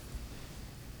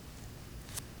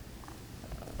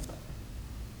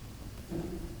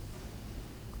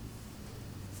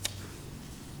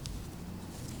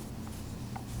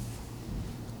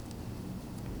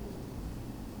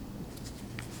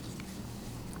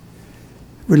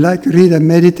We'd like to read and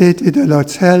meditate with the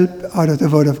Lord's help out of the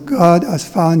Word of God as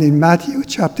found in Matthew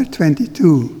chapter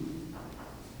 22.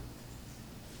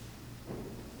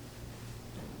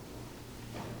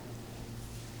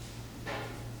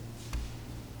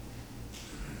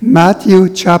 Matthew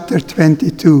chapter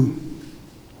 22.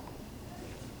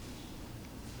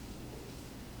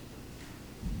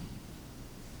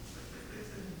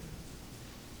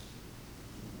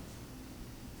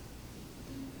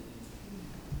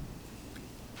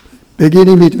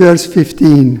 Beginning with verse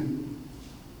 15.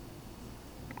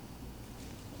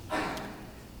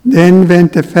 Then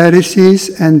went the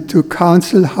Pharisees and took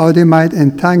counsel how they might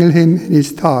entangle him in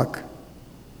his talk.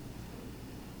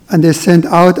 And they sent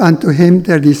out unto him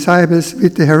their disciples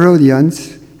with the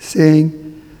Herodians,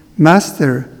 saying,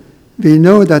 Master, we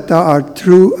know that thou art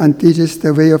true and teachest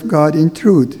the way of God in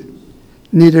truth,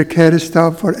 neither carest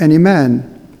thou for any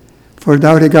man, for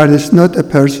thou regardest not a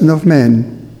person of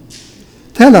men.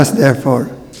 Tell us, therefore,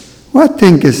 what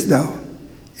thinkest thou?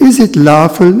 Is it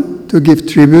lawful to give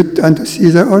tribute unto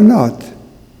Caesar or not?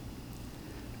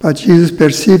 But Jesus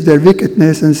perceived their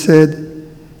wickedness and said,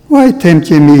 Why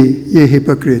tempt ye me, ye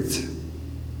hypocrites?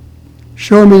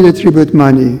 Show me the tribute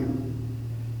money.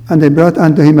 And they brought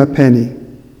unto him a penny.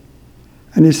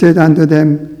 And he said unto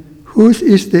them, Whose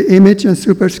is the image and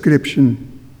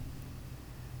superscription?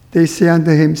 They say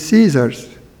unto him, Caesar's.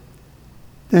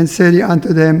 Then said he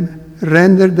unto them,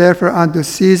 Render therefore unto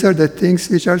Caesar the things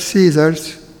which are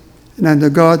Caesar's, and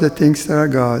unto God the things that are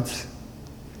God's.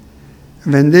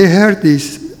 And when they heard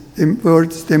these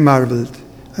words, they marveled,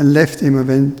 and left him and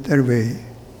went their way.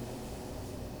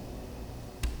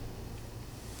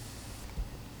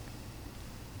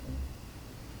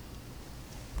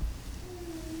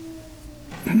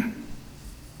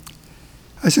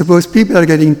 I suppose people are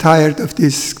getting tired of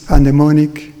this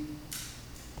pandemonic.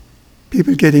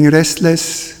 People getting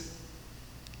restless.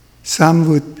 Some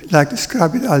would like to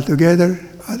scrap it altogether.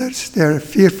 Others, they're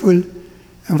fearful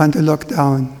and want to lock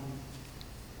down.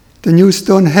 The news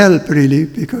don't help, really,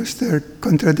 because they're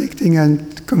contradicting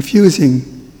and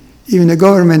confusing. Even the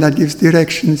government that gives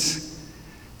directions,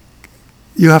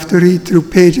 you have to read through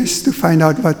pages to find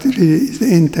out what really is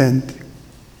the intent,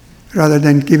 rather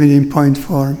than giving it in point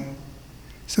form.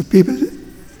 So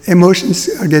emotions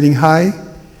are getting high,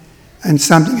 and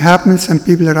something happens, and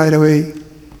people right away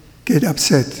get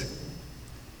upset.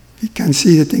 We can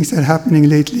see the things that are happening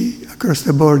lately across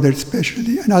the border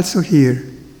especially, and also here.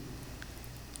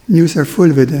 News are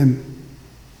full with them.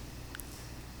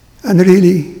 And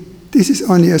really, this is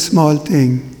only a small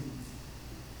thing.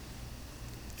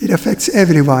 It affects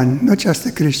everyone, not just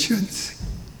the Christians.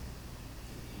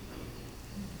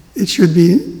 It should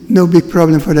be no big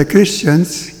problem for the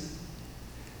Christians.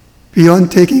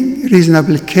 Beyond taking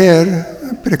reasonable care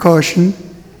and precaution,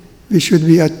 we should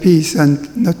be at peace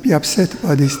and not be upset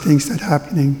about these things that are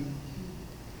happening.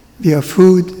 We have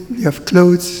food, we have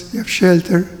clothes, we have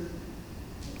shelter.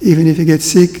 Even if you get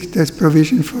sick, there's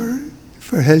provision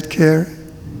for health care.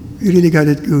 We really got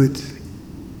it good.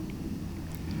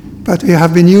 But we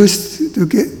have been used to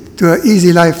get to an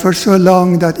easy life for so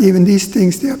long that even these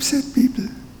things, they upset people.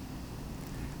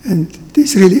 And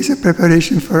this really is a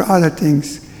preparation for other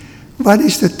things. What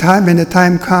is the time when the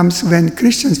time comes when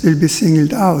Christians will be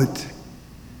singled out?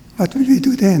 What will we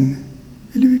do then?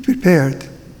 Will we be prepared?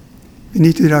 We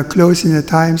need to draw close in the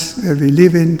times where we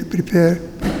live in to prepare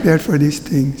for these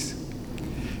things.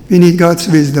 We need God's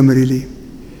wisdom, really.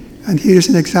 And here's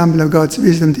an example of God's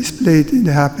wisdom displayed in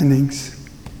the happenings.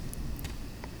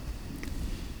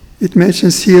 It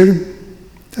mentions here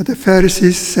that the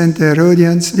Pharisees sent the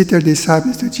Herodians with their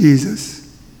disciples to Jesus.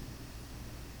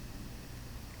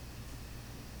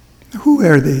 Who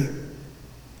were they?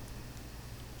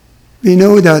 We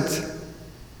know that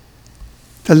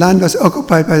the land was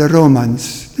occupied by the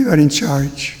Romans. They were in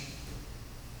charge.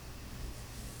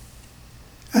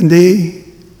 And they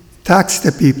taxed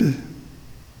the people.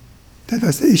 That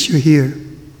was the issue here.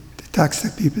 They taxed the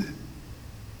people.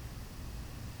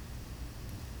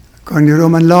 According to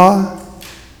Roman law,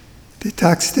 they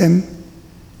taxed them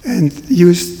and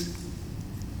used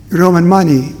Roman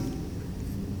money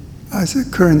as a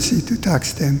currency to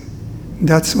tax them.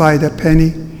 That's why the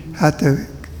penny had the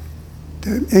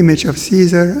image of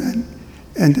Caesar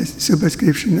and the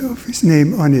superscription of his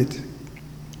name on it.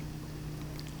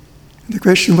 The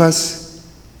question was,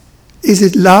 is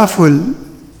it lawful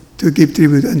to give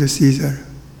tribute unto Caesar?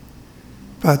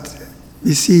 But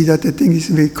we see that the thing is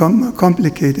very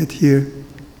complicated here.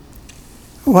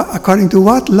 According to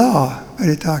what law are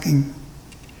they talking?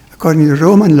 According to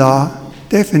Roman law,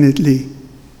 definitely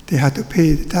they had to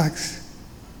pay the tax.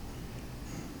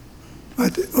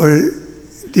 Or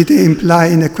did they imply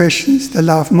in the questions the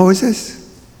law of Moses?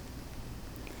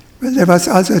 Well, there was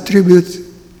also a tribute,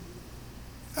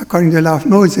 according to the law of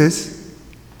Moses,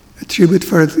 a tribute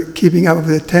for the keeping up of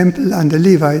the temple and the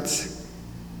Levites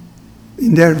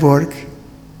in their work.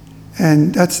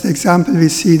 And that's the example we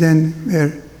see then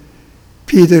where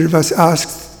Peter was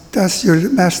asked, does your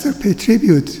master pay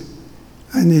tribute?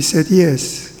 And he said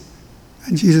yes.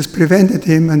 And Jesus prevented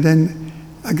him and then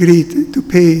agreed to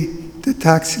pay the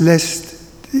tax lest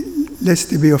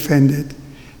they be offended.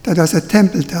 That was a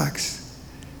temple tax.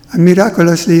 And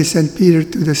miraculously he sent Peter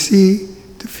to the sea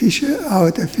to fish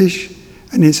out a fish,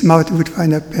 and in his mouth he would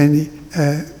find a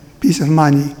piece of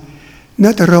money,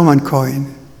 not a Roman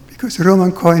coin, because a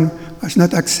Roman coin was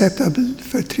not acceptable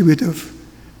for tribute of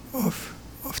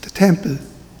the temple.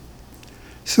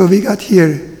 So we got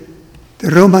here the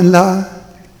Roman law,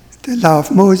 the law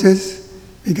of Moses,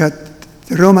 we got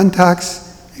the Roman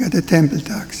tax, we got the temple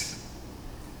tax.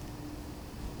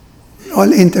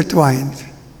 All intertwined.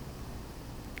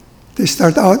 They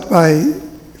start out by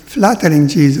flattering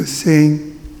Jesus,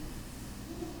 saying,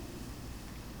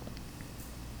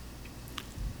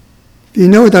 we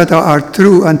know that thou art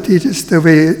true and teachest the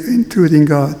way in truth in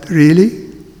God. Really?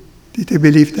 Did they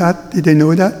believe that? Did they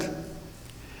know that?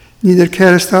 Neither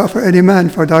carest thou for any man,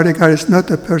 for thou regardest not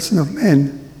the person of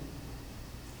men.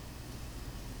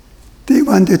 They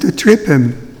wanted to trip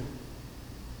him.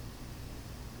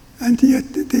 And yet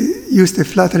they used the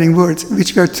flattering words,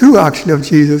 which were true actually of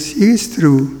Jesus. He is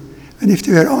true. And if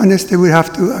they were honest, they would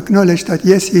have to acknowledge that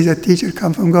yes, he is a teacher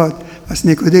come from God, as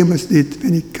Nicodemus did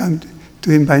when he came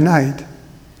to him by night.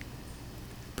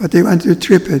 But they wanted to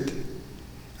trip it.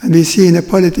 And we see in the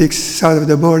politics south of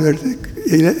the border,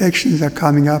 the elections are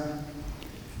coming up,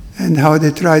 and how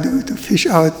they try to fish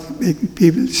out, make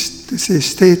people to say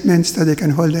statements that they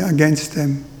can hold against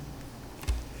them.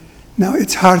 Now,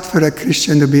 it's hard for a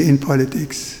Christian to be in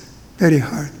politics, very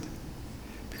hard.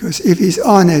 Because if he's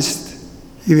honest,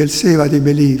 he will say what he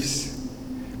believes.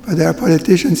 But there are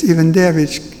politicians even there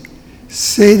which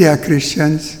say they are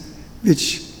Christians,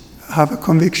 which have a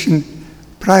conviction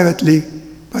privately,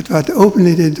 but what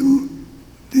openly they do,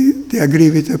 they agree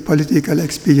with the political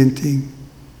expedient thing.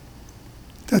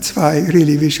 That's why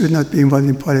really we should not be involved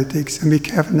in politics and be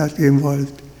careful not to be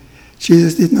involved.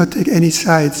 Jesus did not take any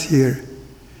sides here.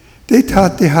 They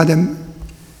thought they had him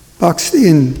boxed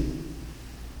in.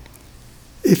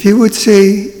 If he would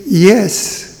say,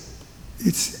 yes,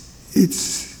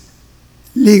 it's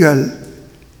legal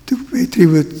to pay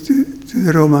tribute to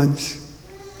the Romans,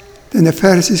 then the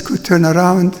Pharisees could turn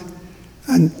around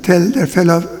and tell their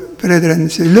fellow brethren,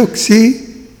 say, look,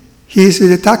 see, he is with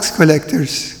the tax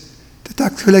collectors. The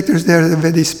tax collectors, they are the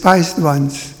very despised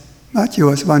ones. Matthew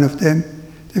was one of them.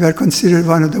 They were considered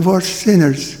one of the worst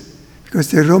sinners because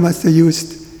the Romans, they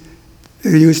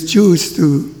used Jews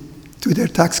to their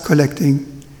tax collecting,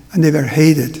 and they were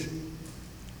hated.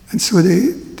 And so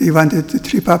they wanted to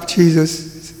trip up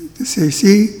Jesus to say,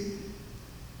 see,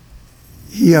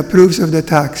 he approves of the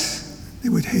tax. They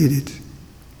would hate it.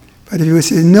 But if you would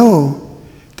say no,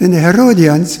 then the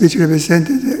Herodians, which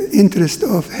represented the interest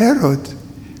of Herod,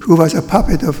 who was a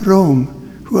puppet of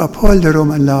Rome, who upheld the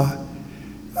Roman law,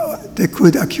 they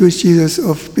could accuse Jesus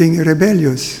of being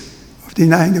rebellious, of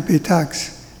denying to pay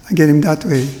tax, and get him that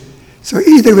way. So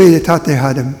either way, they thought they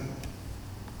had him.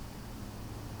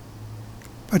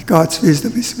 But God's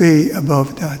wisdom is way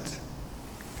above that.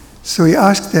 So he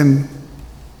asked them,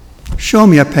 show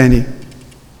me a penny.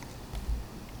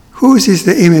 Whose is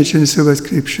the image and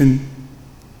superscription?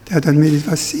 They had admitted it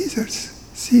was Caesar's.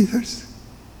 Caesar's.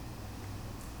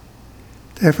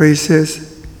 Therefore he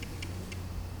says,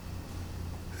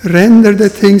 render the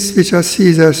things which are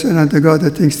Caesar's, and unto God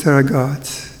the things that are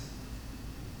God's.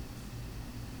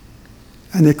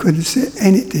 And they couldn't say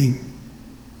anything.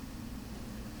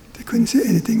 They couldn't say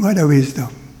anything. What a wisdom.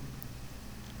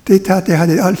 They thought they had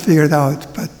it all figured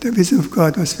out, but the wisdom of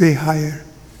God was way higher.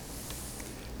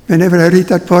 Whenever I read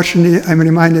that portion, I'm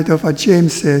reminded of what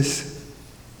James says.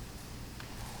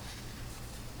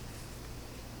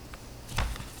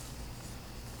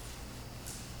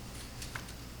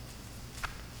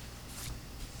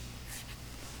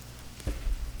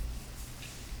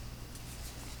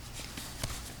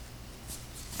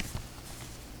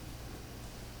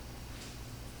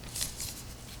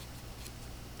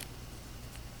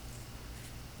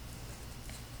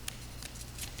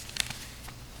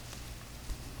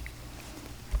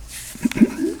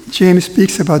 James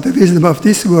speaks about the wisdom of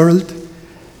this world,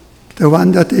 the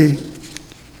one that the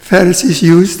Pharisees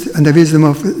used, and the wisdom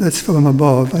that's from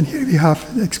above. And here we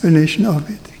have the explanation of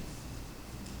it.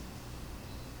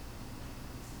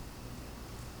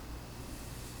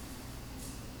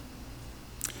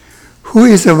 Who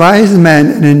is a wise man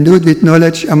and endued with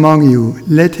knowledge among you?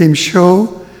 Let him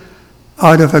show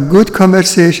out of a good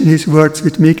conversation his words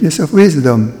with meekness of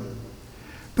wisdom.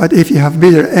 But if you have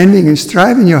bitter envy and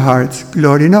strife in your hearts,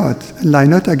 glory not, and lie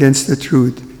not against the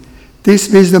truth.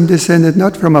 This wisdom descended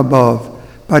not from above,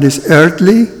 but is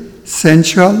earthly,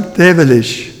 sensual,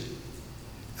 devilish.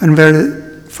 And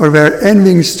where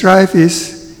envy and strife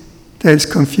is, there is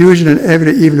confusion and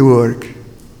every evil work.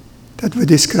 That would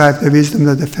describe the wisdom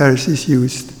that the Pharisees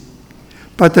used.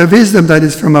 But the wisdom that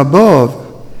is from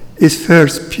above is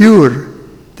first pure,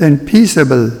 then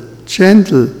peaceable,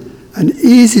 gentle, and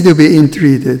easy to be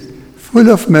entreated,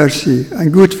 full of mercy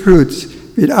and good fruits,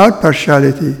 without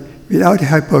partiality, without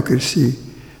hypocrisy.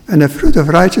 And the fruit of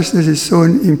righteousness is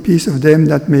sown in peace of them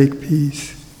that make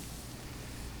peace.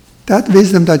 That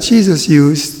wisdom that Jesus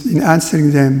used in answering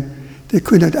them, they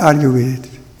could not argue with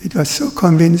it. It was so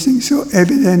convincing, so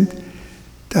evident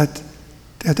that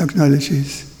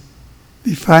acknowledges.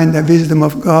 We find the wisdom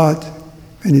of God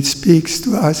when it speaks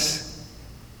to us,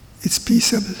 it's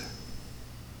peaceable.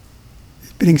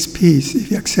 It brings peace if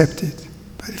we accept it.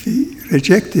 But if we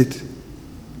reject it,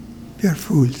 we are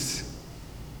fools.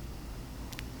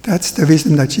 That's the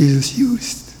wisdom that Jesus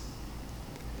used.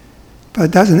 But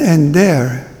it doesn't end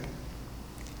there.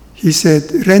 He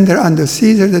said, render unto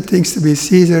Caesar the things to be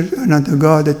Caesar, and unto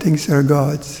God the things that are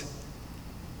God's.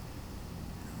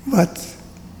 What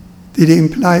did he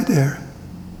imply there?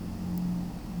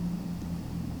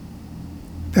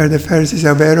 Were the Pharisees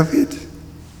aware of it?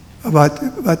 About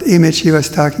what image he was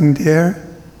talking there?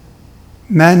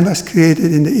 Man was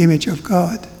created in the image of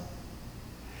God.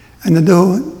 And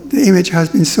although the image has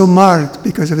been so marked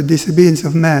because of the disobedience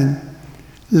of man,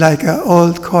 like an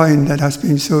old coin that has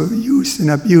been so used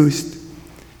and abused.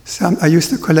 I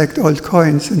used to collect old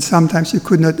coins, and sometimes you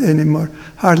could not anymore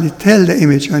hardly tell the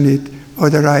image on it or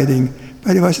the writing,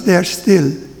 but it was there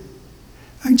still.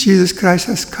 And Jesus Christ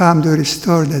has come to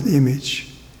restore that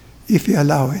image, if we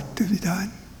allow it to be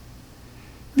done.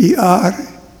 We are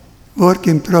work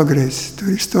in progress to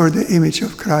restore the image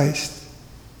of Christ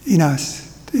in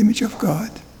us, the image of God.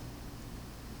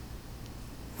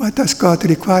 What does God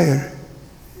require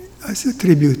as a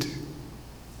tribute?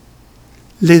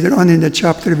 Later on in the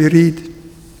chapter we read,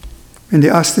 when they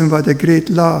asked him about the great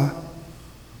law,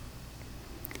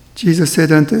 Jesus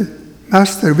said unto,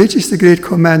 Master, which is the great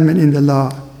commandment in the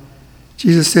law?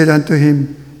 Jesus said unto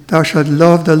him, Thou shalt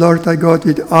love the Lord thy God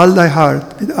with all thy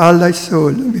heart, with all thy soul,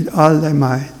 and with all thy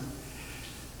mind.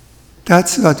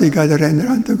 That's what we got to render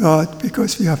unto God,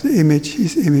 because we have the image,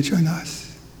 his image on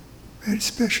us. Very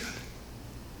special.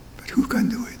 But who can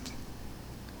do it?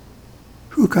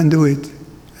 Who can do it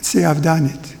and say, I've done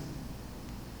it?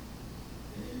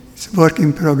 It's a work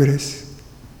in progress.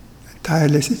 And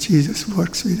tirelessly Jesus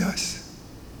works with us.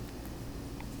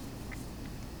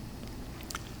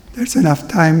 There's enough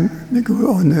time to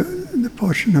go on the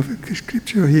portion of the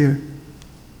scripture here.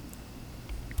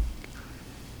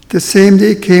 The same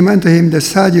day came unto him the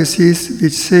Sadducees,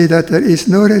 which say that there is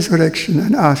no resurrection,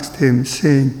 and asked him,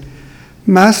 saying,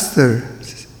 Master,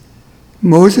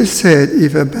 Moses said,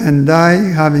 if a man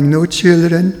die having no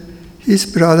children, his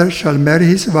brother shall marry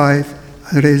his wife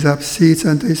and raise up seeds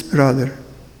unto his brother.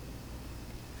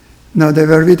 Now there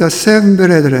were with us 7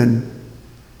 brethren,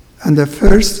 and the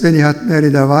first, when he had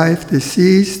married a wife,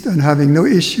 deceased, and having no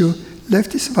issue,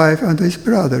 left his wife unto his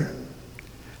brother.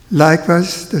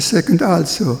 Likewise the second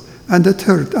also, and the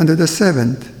third, and the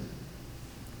 7th.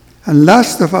 And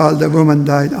last of all the woman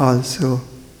died also.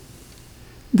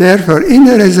 Therefore, in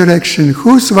the resurrection,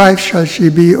 whose wife shall she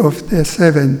be of the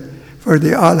 7? For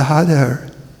they all had her.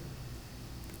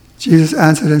 Jesus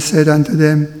answered and said unto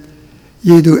them,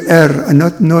 Ye do err, and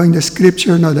not knowing the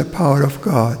Scripture nor the power of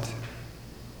God.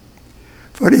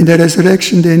 For in the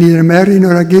resurrection they neither marry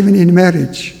nor are given in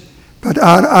marriage, but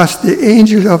are as the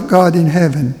angels of God in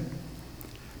heaven.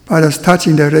 But as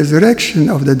touching the resurrection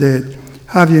of the dead,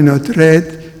 have you not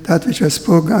read that which was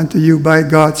spoken unto you by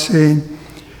God, saying,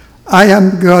 I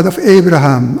am God of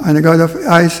Abraham, and the God of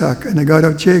Isaac, and the God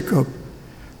of Jacob.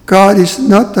 God is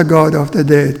not the God of the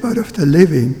dead, but of the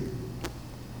living.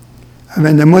 And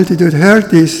when the multitude heard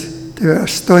this, they were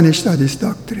astonished at his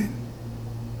doctrine.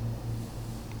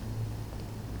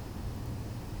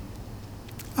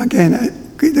 Again,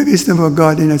 the wisdom of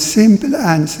God in a simple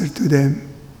answer to them.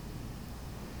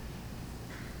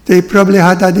 They probably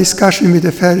had that discussion with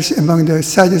the Pharisees, among the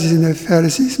Sadducees and the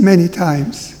Pharisees many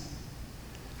times.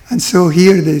 And so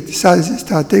here the Sadducees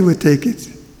thought they would take it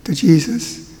to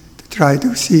Jesus to try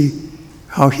to see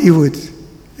how he would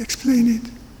explain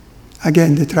it.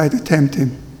 Again, they tried to tempt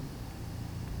him.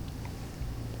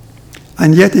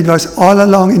 And yet it was all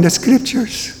along in the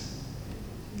Scriptures.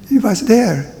 It was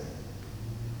there.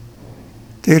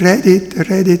 They read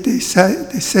it, they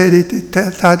said it,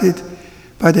 they taught it,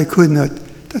 but they could not.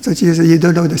 That's what Jesus said, you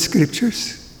don't know the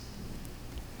scriptures.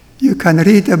 You can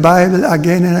read the Bible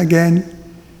again and again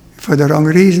for the wrong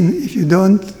reason. If you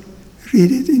don't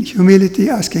read it in humility,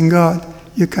 asking God,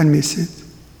 you can miss it.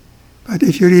 But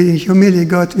if you read in humility,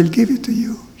 God will give it to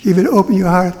you. He will open your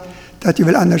heart that you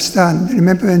will understand.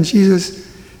 Remember when Jesus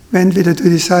went with the two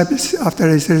disciples after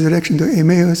his resurrection to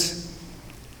Emmaus,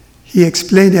 he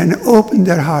explained and opened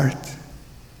their heart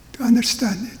to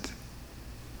understand it.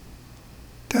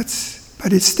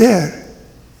 But it's there.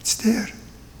 It's there.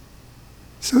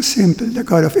 So simple. The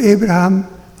God of Abraham,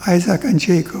 Isaac, and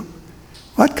Jacob.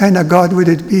 What kind of God would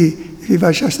it be if he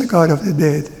was just the God of the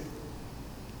dead?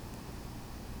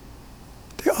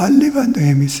 They all live unto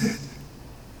him, he said.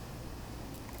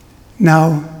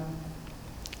 Now,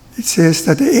 it says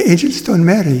that the angels don't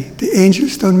marry. The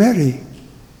angels don't marry.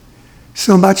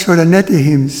 So much for the Nettie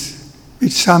hymns,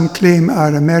 which some claim are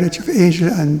a marriage of angel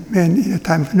and men in the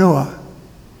time of Noah.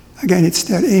 Again, it's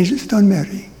there. Angels don't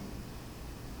marry.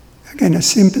 Again, a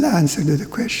simple answer to the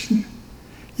question.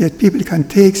 Yet people can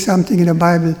take something in the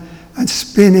Bible and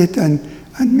spin it and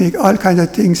make all kinds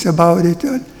of things about it.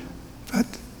 But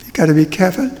you got to be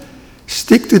careful.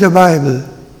 Stick to the Bible.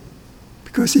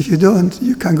 Because if you don't,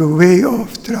 you can go way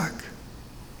off track.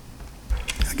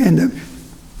 Again,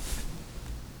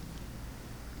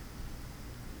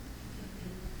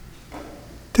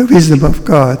 the wisdom of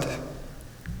God.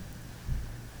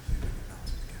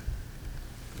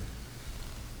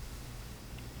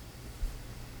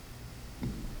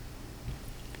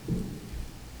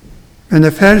 When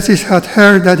the Pharisees had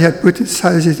heard that he had put his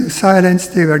Sadducees to silence,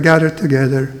 they were gathered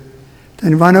together.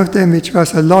 Then one of them, which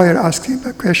was a lawyer, asked him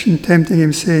a question, tempting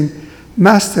him, saying,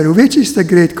 Master, which is the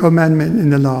great commandment in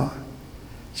the law?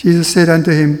 Jesus said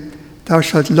unto him, Thou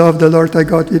shalt love the Lord thy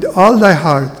God with all thy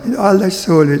heart, with all thy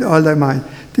soul, with all thy mind.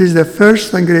 This is the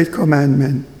first and great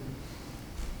commandment.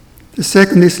 The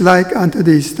second is like unto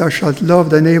this, Thou shalt love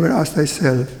thy neighbor as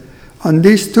thyself. On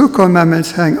these two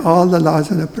commandments hang all the laws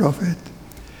and the prophet.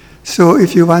 So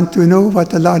if you want to know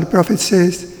what the law and the prophet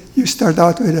says, you start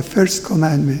out with the first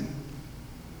commandment,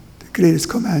 the greatest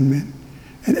commandment,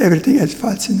 and everything else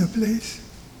falls into place.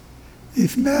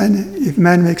 If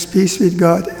man makes peace with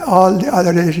God, all the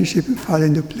other relationships fall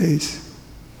into place.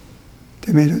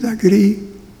 They may not agree,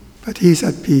 but he's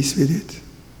at peace with it.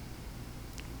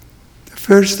 The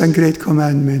first and great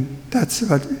commandment, that's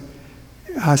what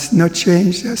has not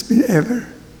changed, has been ever.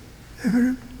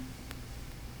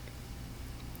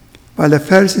 While the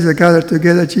Pharisees were gathered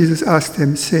together, Jesus asked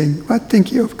them, saying, What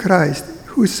think ye of Christ?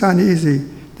 Whose son is he?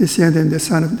 They said unto him, the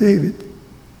son of David.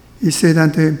 He said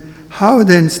unto him, How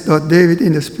then doth David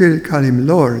in the Spirit call him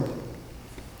Lord?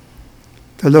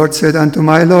 The Lord said unto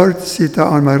my Lord, Sit thou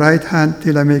on my right hand,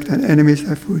 till I make thine enemies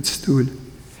thy footstool.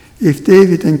 If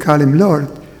David then call him Lord,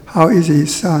 how is he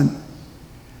his son?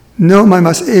 No man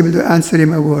was able to answer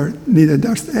him a word, neither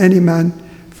durst any man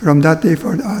from that day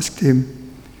forth ask him.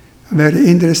 Very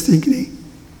interestingly,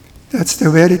 that's the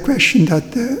very question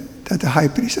that the high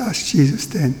priest asked Jesus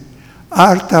then.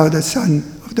 Art thou the Son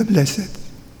of the Blessed?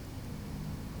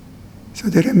 So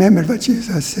they remember what Jesus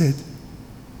has said.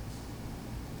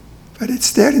 But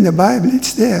it's there in the Bible,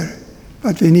 it's there.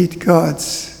 But we need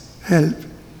God's help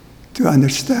to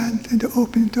understand and to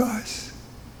open to us.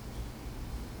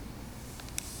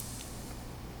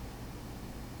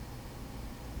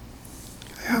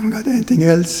 I haven't got anything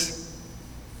else.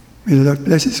 May the Lord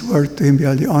bless his word. To him be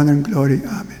all the honor and glory.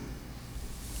 Amen.